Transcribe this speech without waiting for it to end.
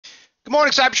Good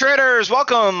morning, Cyber Traders.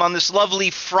 Welcome on this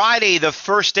lovely Friday, the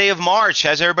first day of March.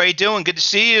 How's everybody doing? Good to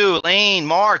see you. Lane,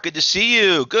 Mark, good to see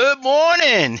you. Good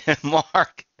morning,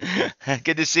 Mark.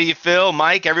 Good to see you, Phil,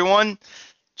 Mike, everyone.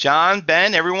 John,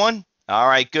 Ben, everyone. All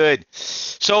right, good.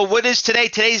 So what is today?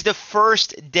 Today's the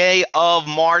first day of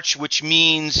March, which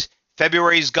means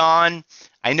February's gone.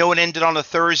 I know it ended on a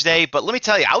Thursday, but let me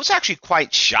tell you, I was actually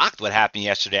quite shocked what happened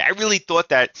yesterday. I really thought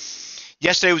that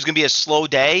yesterday was going to be a slow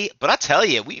day, but I tell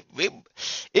you,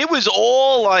 it was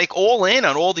all in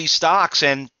on all these stocks,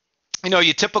 and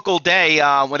your typical day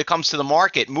when it comes to the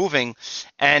market moving,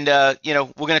 and we're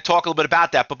going to talk a little bit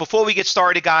about that. But before we get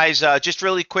started, guys, just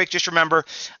really quick, just remember.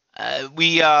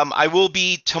 I will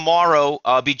be tomorrow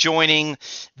be joining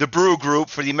the Brew Group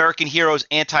for the American Heroes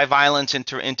Anti-Violence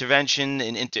Intervention,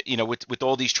 and with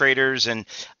all these traders and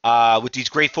with these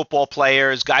great football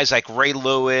players, guys like Ray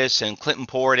Lewis and Clinton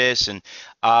Portis,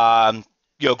 and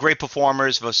great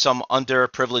performers for some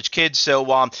underprivileged kids.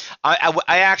 So I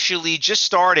actually just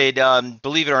started,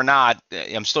 believe it or not,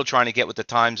 I'm still trying to get with the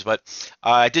times, but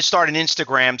I did start an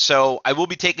Instagram. So I will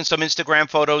be taking some Instagram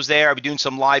photos there. I'll be doing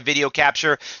some live video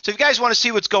capture. So if you guys want to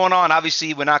see what's going on,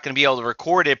 obviously we're not going to be able to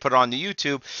record it, put it on the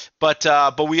YouTube, but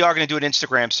we are going to do it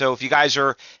Instagram. So if you guys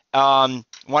are want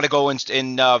to go and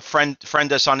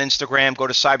friend us on Instagram, go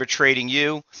to Cyber Trading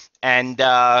U, and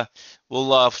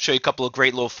we'll show you a couple of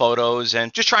great little photos,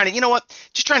 and just trying to,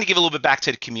 just trying to give a little bit back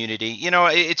to the community.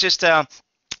 It's just,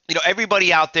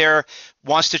 everybody out there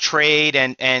wants to trade,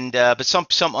 but some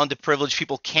underprivileged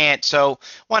people can't. So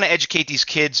want to educate these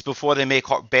kids before they make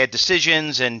bad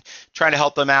decisions and trying to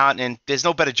help them out. And there's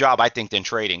no better job, I think, than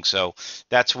trading. So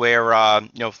that's where,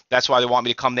 that's why they want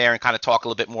me to come there and kind of talk a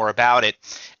little bit more about it,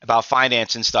 about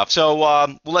finance and stuff. So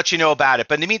we'll let you know about it.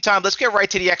 But in the meantime, let's get right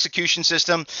to the execution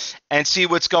system and see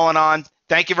what's going on.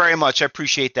 Thank you very much. I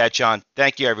appreciate that, John.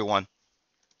 Thank you, everyone.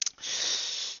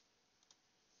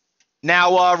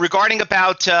 Now, regarding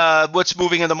about what's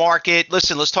moving in the market,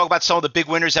 listen, let's talk about some of the big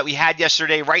winners that we had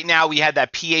yesterday. Right now, we had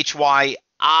that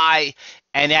PHYI,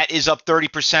 and that is up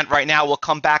 30% right now. We'll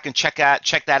come back and check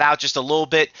that out just a little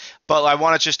bit. But I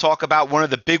want to just talk about one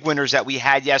of the big winners that we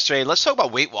had yesterday. Let's talk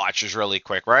about Weight Watchers really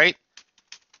quick, right?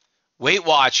 Weight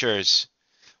Watchers.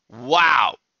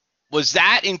 Wow. Was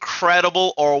that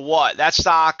incredible or what? That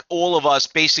stock, all of us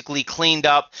basically cleaned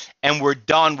up and we're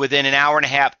done within an hour and a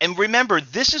half. And remember,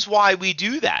 this is why we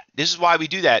do that. This is why we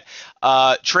do that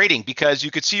trading, because you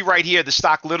could see right here, the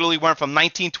stock literally went from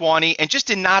 1920 and just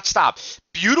did not stop.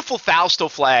 Beautiful Fausto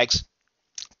flags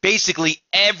basically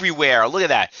everywhere. Look at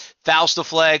that. Fausto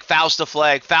flag, Fausto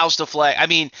flag, Fausto flag. I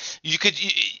mean,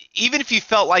 even if you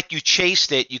felt like you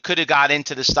chased it, you could have got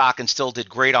into the stock and still did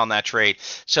great on that trade.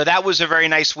 So that was a very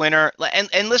nice winner.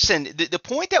 And listen, the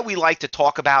point that we like to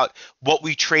talk about what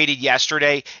we traded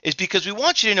yesterday is because we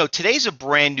want you to know today's a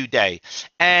brand new day.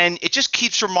 And it just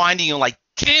keeps reminding you, like,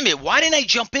 damn it, why didn't I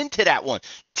jump into that one?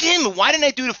 Damn it, why didn't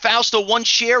I do the Fausto one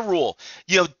share rule?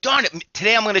 Darn it,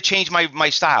 today I'm going to change my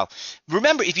style.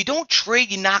 Remember, if you don't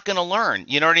trade, you're not going to learn.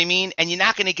 You know what I mean? And you're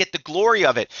not going to get the glory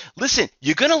of it. Listen,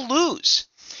 you're going to lose.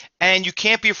 And you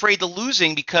can't be afraid of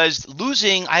losing, because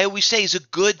losing, I always say, is a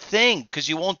good thing, because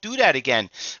you won't do that again.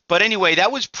 But anyway,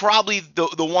 that was probably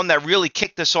the one that really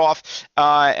kicked us off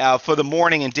for the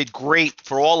morning and did great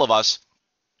for all of us.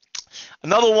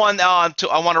 Another one I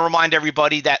want to remind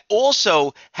everybody that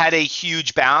also had a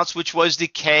huge bounce, which was the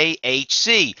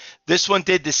KHC. This one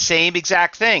did the same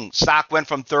exact thing. Stock went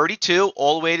from 32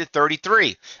 all the way to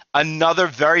 33. Another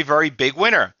very, very big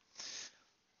winner.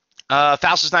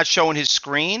 Fausto's not showing his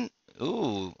screen.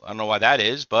 Ooh, I don't know why that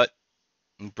is, but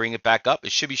let me bring it back up.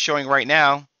 It should be showing right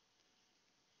now.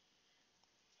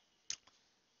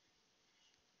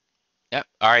 Yep.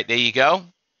 All right, there you go.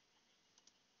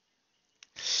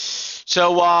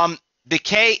 So the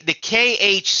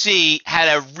KHC had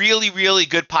a really, really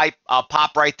good pop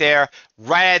right there,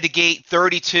 right out of the gate,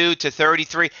 32 to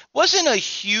 33. Wasn't a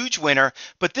huge winner,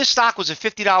 but this stock was a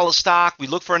 $50 stock. We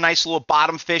looked for a nice little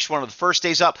bottom fish, one of the first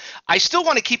days up. I still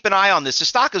want to keep an eye on this. The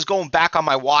stock is going back on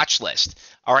my watch list.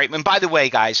 All right, and by the way,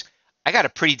 guys, I got a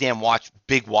pretty damn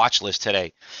big watch list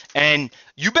today, and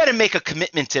you better make a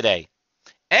commitment today.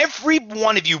 Every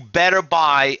one of you better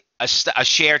buy a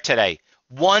share today.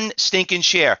 One stinking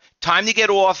share. Time to get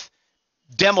off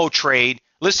demo trade.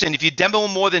 Listen, if you demo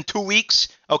more than 2 weeks,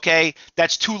 okay,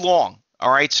 that's too long.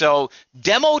 All right, so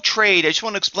demo trade, I just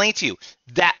want to explain to you,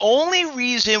 that only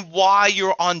reason why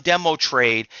you're on demo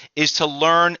trade is to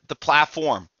learn the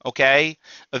platform, okay?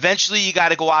 Eventually, you got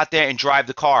to go out there and drive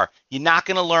the car. You're not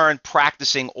going to learn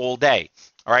practicing all day.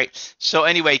 All right, so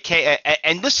anyway,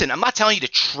 and listen, I'm not telling you to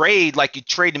trade like you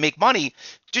trade to make money.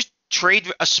 Just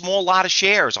trade a small lot of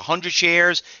shares, 100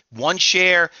 shares, one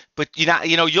share, but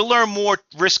you'll learn more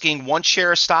risking one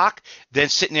share of stock than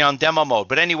sitting on demo mode.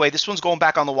 But anyway, this one's going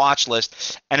back on the watch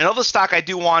list. And another stock I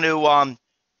do want to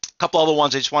couple other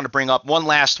ones I just want to bring up. One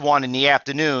last one in the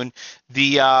afternoon,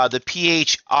 the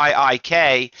PHIIK.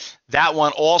 That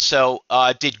one also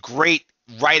did great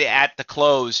right at the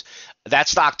close. That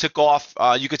stock took off.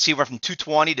 You could see it went from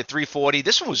 220 to 340.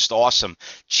 This one was just awesome.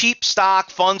 Cheap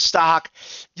stock, fun stock.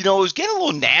 It was getting a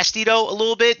little nasty though, a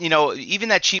little bit. Even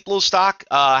that cheap little stock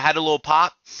had a little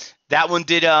pop. That one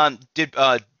did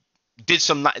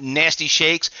some nasty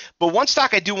shakes. But one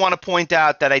stock I do want to point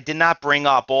out that I did not bring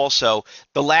up also,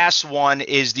 the last one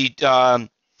is the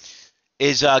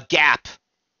Gap,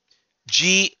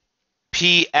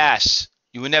 GPS.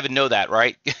 You would never know that,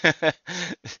 right?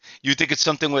 You think it's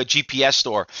something with a GPS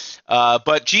store.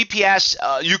 But GPS,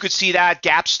 you could see that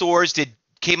Gap stores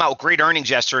came out with great earnings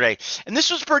yesterday. And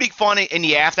this was pretty fun in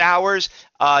the after hours.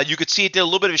 You could see it did a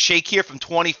little bit of a shake here from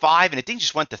 25, and I think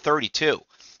just went to 32.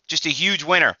 Just a huge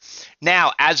winner.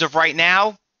 Now, as of right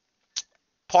now,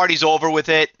 party's over with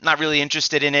it. Not really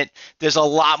interested in it. There's a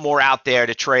lot more out there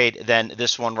to trade than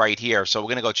this one right here. So we're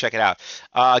going to go check it out.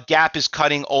 Gap is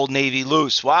cutting Old Navy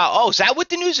loose. Wow. Oh, is that what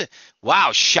the news is?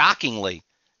 Wow. Shockingly.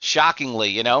 It's,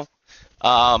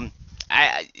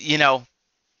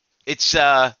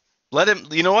 let him,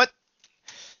 you know what?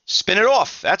 Spin it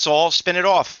off. That's all. Spin it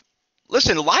off.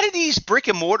 Listen, a lot of these brick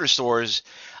and mortar stores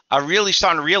are really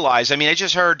starting to realize. I mean, I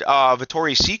just heard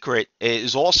Victoria's Secret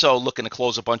is also looking to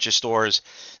close a bunch of stores,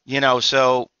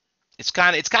 so it's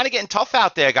kind of getting tough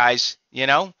out there, guys.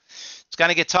 It's going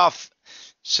to get tough.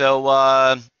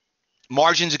 So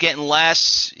margins are getting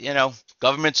less,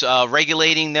 government's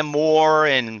regulating them more,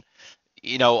 and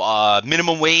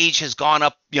minimum wage has gone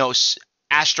up,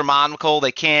 astronomical.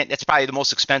 That's probably the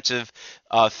most expensive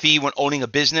fee when owning a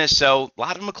business. So a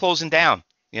lot of them are closing down,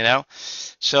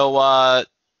 So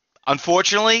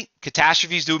unfortunately,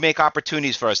 catastrophes do make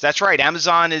opportunities for us. That's right.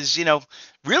 Amazon is,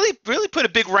 really put a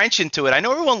big wrench into it. I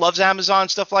know everyone loves Amazon,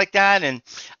 stuff like that, and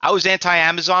I was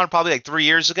anti-Amazon probably like 3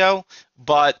 years ago,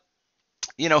 but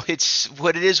it's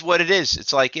what it is,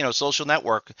 It's like, social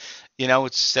network,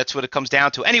 that's what it comes down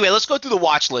to. Anyway, let's go through the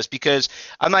watch list, because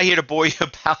I'm not here to bore you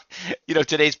about,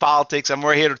 today's politics. I'm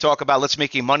more here to talk about let's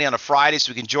making money on a Friday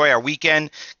so we can enjoy our weekend,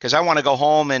 because I want to go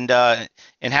home and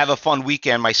have a fun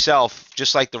weekend myself,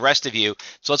 just like the rest of you.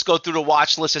 So let's go through the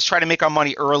watch list. Let's try to make our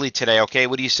money early today, okay?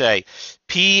 What do you say?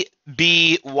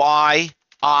 PBY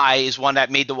is one that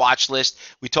made the watch list.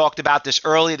 We talked about this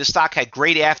earlier. The stock had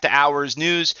great after hours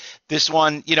news. This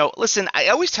one, listen, I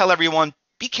always tell everyone,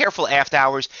 be careful after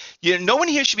hours. No one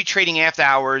here should be trading after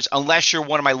hours unless you're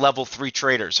one of my level 3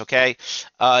 traders, okay?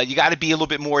 You got to be a little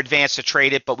bit more advanced to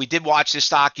trade it, but we did watch this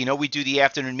stock. We do the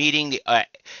afternoon meeting,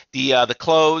 the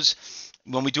close,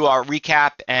 when we do our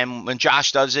recap, and when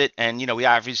Josh does it, and we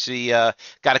obviously got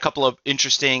a couple of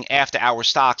interesting after-hour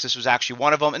stocks. This was actually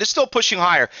one of them, and it's still pushing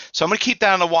higher. So I'm going to keep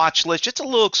that on the watch list. It's a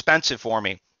little expensive for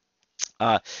me.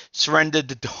 Surrendered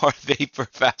the door, vapor,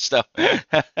 Fausto.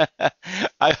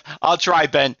 I'll try,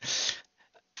 Ben.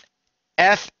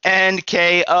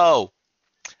 FNKO.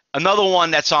 Another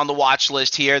one that's on the watch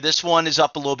list here. This one is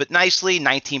up a little bit nicely,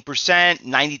 19%,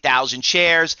 90,000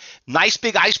 shares. Nice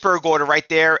big iceberg order right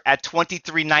there at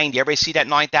 23.90. Everybody see that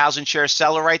 9,000 share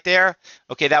seller right there?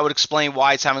 Okay, that would explain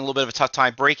why it's having a little bit of a tough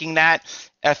time breaking that.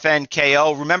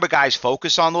 FNKO. Remember, guys,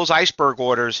 focus on those iceberg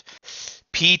orders.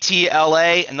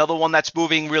 PTLA, another one that's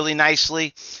moving really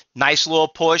nicely. Nice little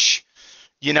push.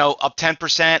 Up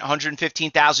 10%,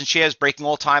 115,000 shares, breaking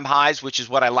all-time highs, which is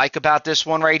what I like about this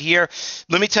one right here.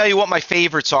 Let me tell you what my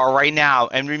favorites are right now.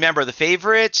 And remember, the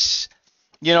favorites,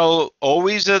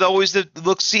 always the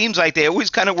look seems like they always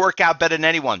kind of work out better than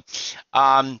anyone.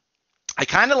 I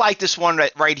kind of like this one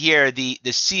right here, the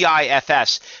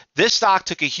CIFS. This stock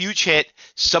took a huge hit.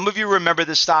 Some of you remember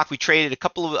this stock. We traded a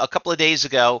couple of days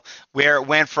ago, where it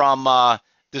went from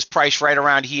this price right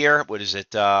around here. What is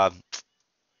it?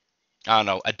 I don't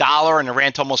know, $1, and it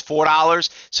ran to almost $4.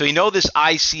 So this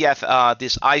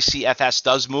ICFS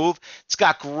does move. It's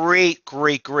got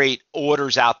great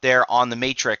orders out there on the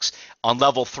matrix on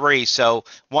level 3. So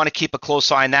want to keep a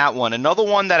close eye on that one. Another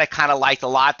one that I kind of liked a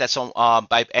lot, that's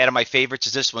I added my favorites,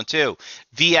 is this one too.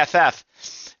 VFF,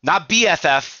 not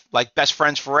BFF like best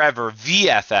friends forever.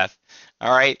 VFF.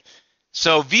 All right.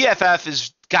 So VFF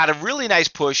is got a really nice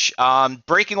push,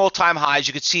 breaking all-time highs.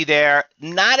 You could see there,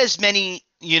 not as many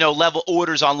level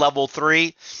orders on level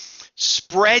 3.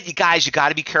 Spread, you guys, you got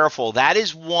to be careful. That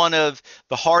is one of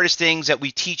the hardest things that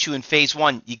we teach you in phase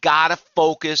one. You got to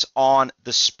focus on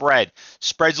the spread.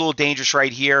 Spread's a little dangerous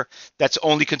right here. That's the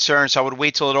only concern, so I would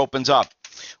wait till it opens up.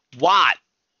 Watt.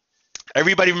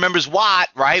 Everybody remembers Watt,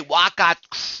 right? Watt got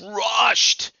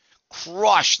crushed.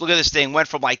 Crushed. Look at this thing. Went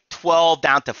from like 12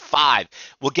 down to 5.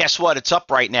 Well, guess what? It's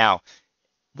up right now.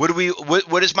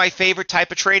 What is my favorite type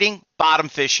of trading? Bottom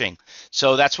fishing.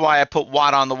 So that's why I put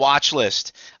Watt on the watch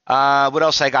list. What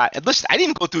else I got? And listen, I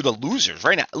didn't even go through the losers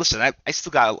right now. Listen, I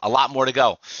still got a lot more to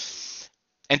go.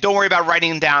 And don't worry about writing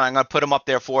them down. I'm going to put them up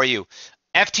there for you.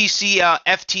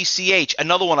 FTCH,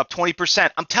 another one up 20%.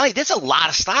 I'm telling you, there's a lot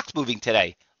of stocks moving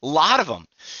today. A lot of them.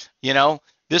 You know,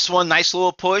 this one, nice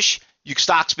little push. Your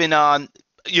stock's been on,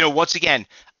 once again,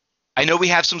 I know we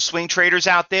have some swing traders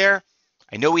out there.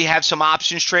 I know we have some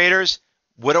options traders.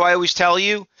 What do I always tell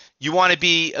you? You want to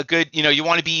be a good, you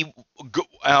want to be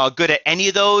good at any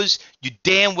of those. You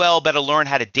damn well better learn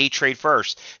how to day trade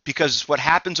first, because what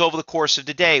happens over the course of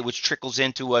the day, which trickles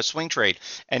into a swing trade,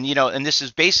 and and this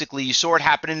is basically, you saw it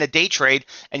happen in a day trade,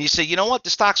 and you say, you know what, the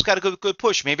stock's got a good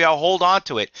push. Maybe I'll hold on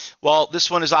to it. Well, this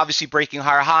one is obviously breaking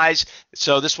higher highs,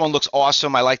 so this one looks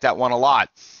awesome. I like that one a lot.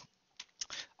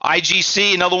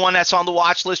 IGC, another one that's on the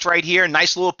watch list right here.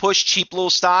 Nice little push, cheap little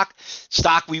stock.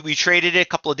 We traded it a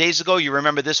couple of days ago. You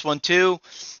remember this one too.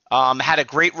 Had a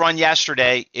great run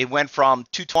yesterday. It went from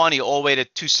 220 all the way to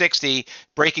 260,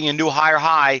 breaking a new higher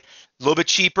high. A little bit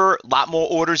cheaper, a lot more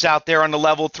orders out there on the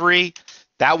level 3.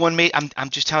 That one made,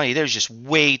 I'm just telling you, there's just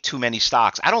way too many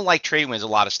stocks. I don't like trading with a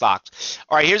lot of stocks.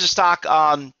 All right, here's a stock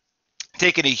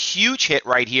taking a huge hit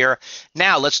right here.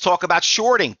 Now let's talk about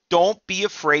shorting. Don't be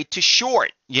afraid to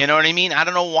short. You know what I mean? I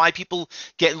don't know why people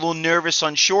get a little nervous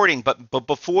on shorting, but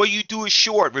before you do a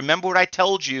short, remember what I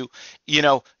told you.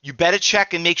 You better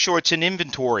check and make sure it's in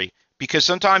inventory, because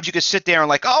sometimes you can sit there and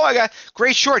like, oh, I got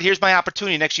great short. Here's my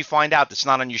opportunity. Next, you find out it's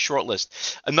not on your short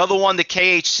list. Another one, the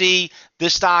KHC.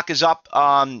 This stock is up,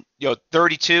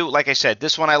 32. Like I said,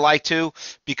 this one I like too,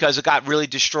 because it got really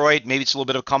destroyed. Maybe it's a little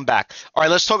bit of a comeback. All right,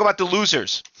 let's talk about the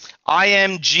losers.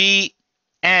 IMGN.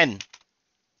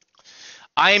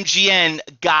 IMGN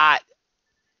got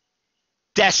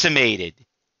decimated.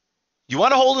 You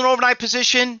want to hold an overnight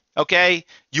position? Okay.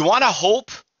 You want to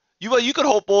hope? You could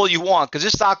hope all you want, because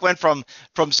this stock went from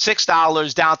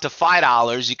 $6 down to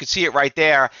 $5. You can see it right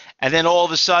there. And then all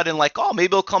of a sudden, like, oh, maybe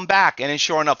it'll come back. And then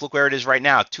sure enough, look where it is right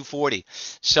now, 240.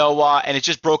 So, and it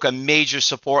just broke a major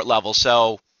support level.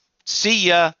 So, see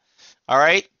ya. All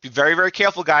right. Be very, very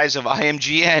careful, guys, of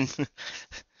IMGN.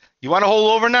 You want to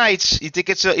hold overnights. You think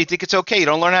it's okay. You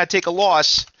don't learn how to take a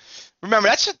loss. Remember,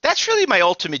 that's really my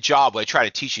ultimate job. What I try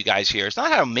to teach you guys here. It's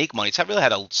not how to make money. It's not really how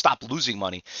to stop losing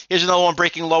money. Here's another one,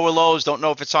 breaking lower lows. Don't know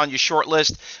if it's on your short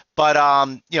list, but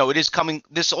it is coming.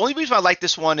 The only reason I like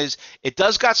this one is it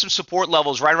does got some support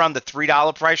levels right around the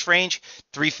 $3 price range,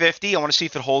 $3.50. I want to see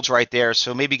if it holds right there.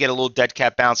 So maybe get a little dead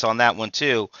cat bounce on that one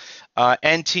too.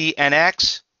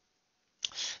 NTNX,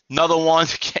 another one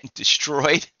getting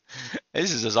destroyed.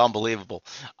 This is unbelievable.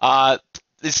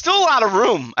 There's still a lot of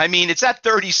room. I mean, it's at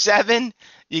 37.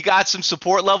 You got some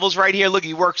support levels right here. Look,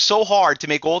 you worked so hard to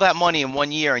make all that money in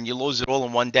 1 year, and you lose it all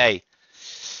in one day.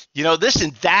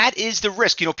 Listen, that is the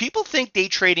risk. People think day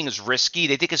trading is risky.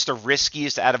 They think it's the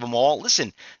riskiest out of them all.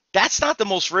 Listen, that's not the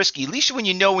most risky. At least when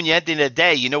you end in a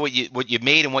day, you know what you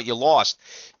made and what you lost.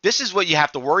 This is what you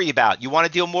have to worry about. You want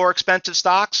to deal more expensive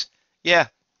stocks? Yeah.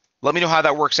 Let me know how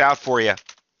that works out for you.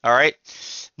 All right.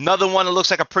 Another one that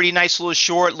looks like a pretty nice little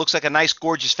short. Looks like a nice,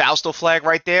 gorgeous Fausto flag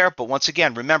right there. But once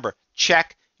again, remember,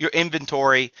 check your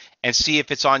inventory and see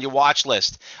if it's on your watch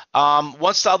list.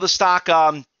 Once the other stock,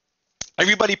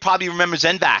 everybody probably remembers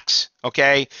NVAX.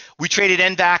 Okay, we traded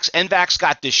NVAX. NVAX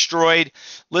got destroyed.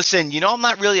 Listen, I'm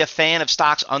not really a fan of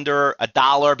stocks under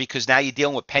 $1, because now you're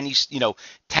dealing with pennies,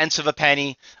 tenths of a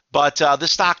penny. But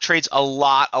this stock trades a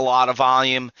lot of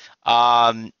volume.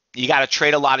 You got to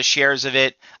trade a lot of shares of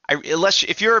it.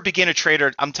 If you're a beginner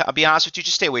trader, I'll be honest with you,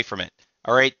 just stay away from it.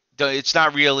 All right, it's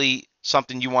not really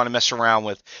something you want to mess around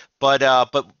with. But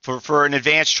for an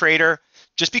advanced trader,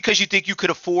 just because you think you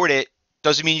could afford it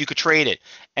doesn't mean you could trade it.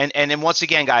 And then once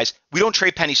again, guys, we don't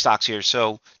trade penny stocks here,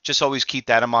 so just always keep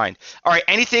that in mind. All right,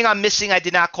 anything I'm missing I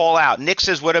did not call out? Nick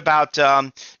says, what about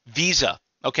Visa?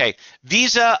 Okay,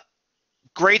 Visa,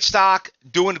 great stock,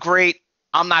 doing great.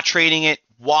 I'm not trading it.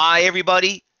 Why,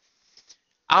 everybody?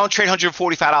 I don't trade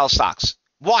 $145 stocks.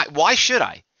 Why? Why should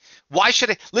I? Why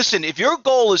should I? Listen, if your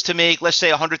goal is to make, let's say,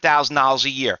 $100,000 a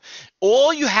year,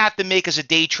 all you have to make as a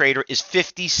day trader is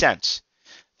 50 cents.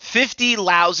 50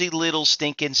 lousy little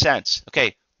stinking cents.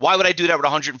 Okay, Why would I do that with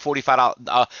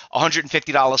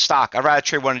 $150 stock? I'd rather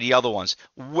trade one of the other ones.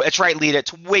 That's right, Lita.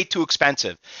 It's way too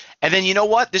expensive. And then you know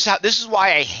what? This is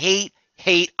why I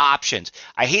hate options.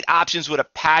 I hate options with a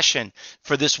passion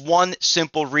for this one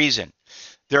simple reason.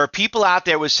 There are people out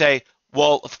there who say,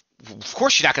 well, of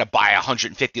course you're not going to buy a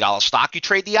 $150 stock. You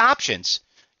trade the options.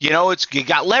 You know, you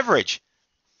got leverage.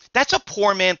 That's a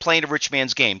poor man playing a rich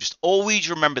man's game. Just always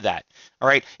remember that. All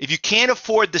right. If you can't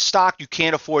afford the stock, you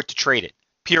can't afford to trade it.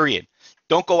 Period.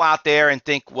 Don't go out there and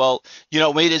think, well, you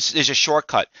know, maybe this is a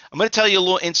shortcut. I'm going to tell you a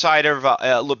little insider,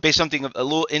 a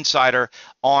little insider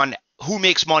on who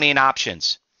makes money in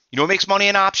options. You know who makes money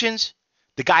in options?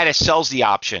 The guy that sells the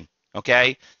option.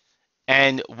 Okay.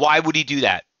 And why would he do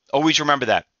that? Always remember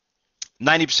that.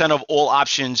 90% of all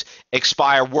options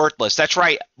expire worthless. That's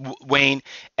right, Wayne.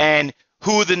 And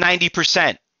who are the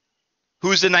 90%?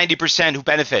 Who's the 90% who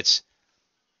benefits?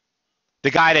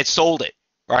 The guy that sold it,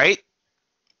 right?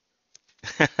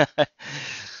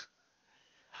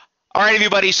 All right,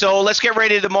 everybody. So let's get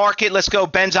ready to the market. Let's go.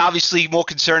 Ben's obviously more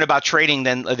concerned about trading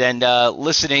than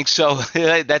listening. So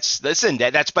that's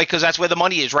because that's where the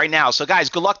money is right now. So guys,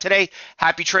 good luck today.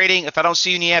 Happy trading. If I don't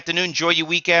see you in the afternoon, enjoy your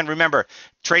weekend. Remember,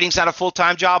 trading's not a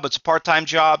full-time job; it's a part-time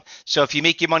job. So if you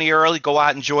make your money early, go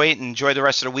out, enjoy it, and enjoy the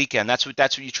rest of the weekend. That's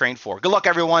what you train for. Good luck,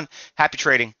 everyone. Happy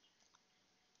trading.